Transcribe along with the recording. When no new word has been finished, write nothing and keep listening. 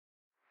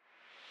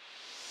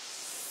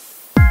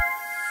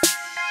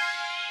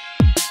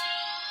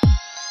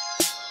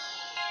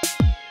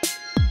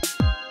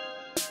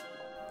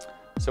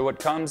So what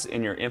comes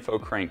in your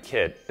InfoCrank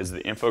kit is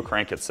the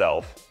InfoCrank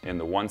itself in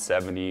the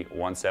 170,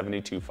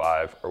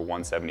 172.5, or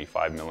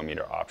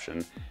 175mm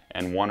option,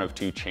 and one of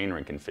two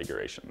chainring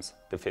configurations,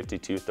 the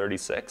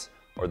 5236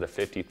 or the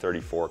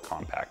 5034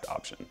 compact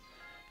option.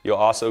 You'll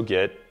also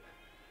get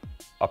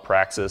a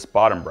Praxis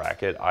bottom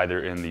bracket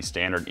either in the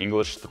standard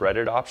English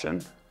threaded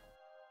option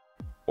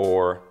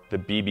or the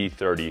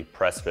BB30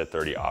 Press Fit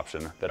 30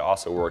 option that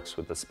also works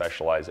with the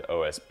specialized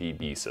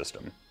OSBB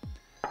system.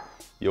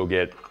 You'll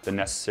get the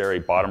necessary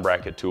bottom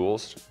bracket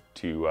tools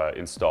to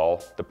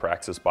install the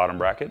Praxis bottom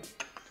bracket,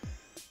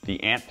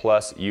 the ANT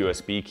Plus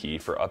USB key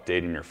for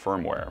updating your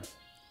firmware,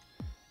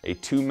 a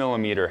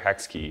 2mm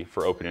hex key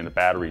for opening the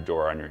battery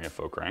door on your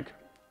InfoCrank,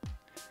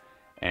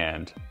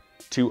 and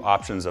two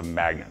options of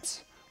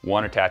magnets.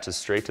 One attaches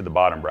straight to the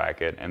bottom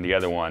bracket and the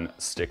other one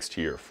sticks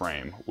to your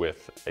frame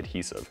with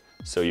adhesive,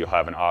 so you'll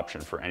have an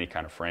option for any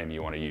kind of frame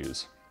you want to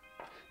use.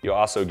 You'll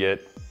also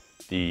get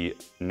the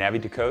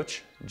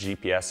Navi2Coach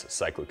GPS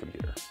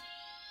cyclocomputer.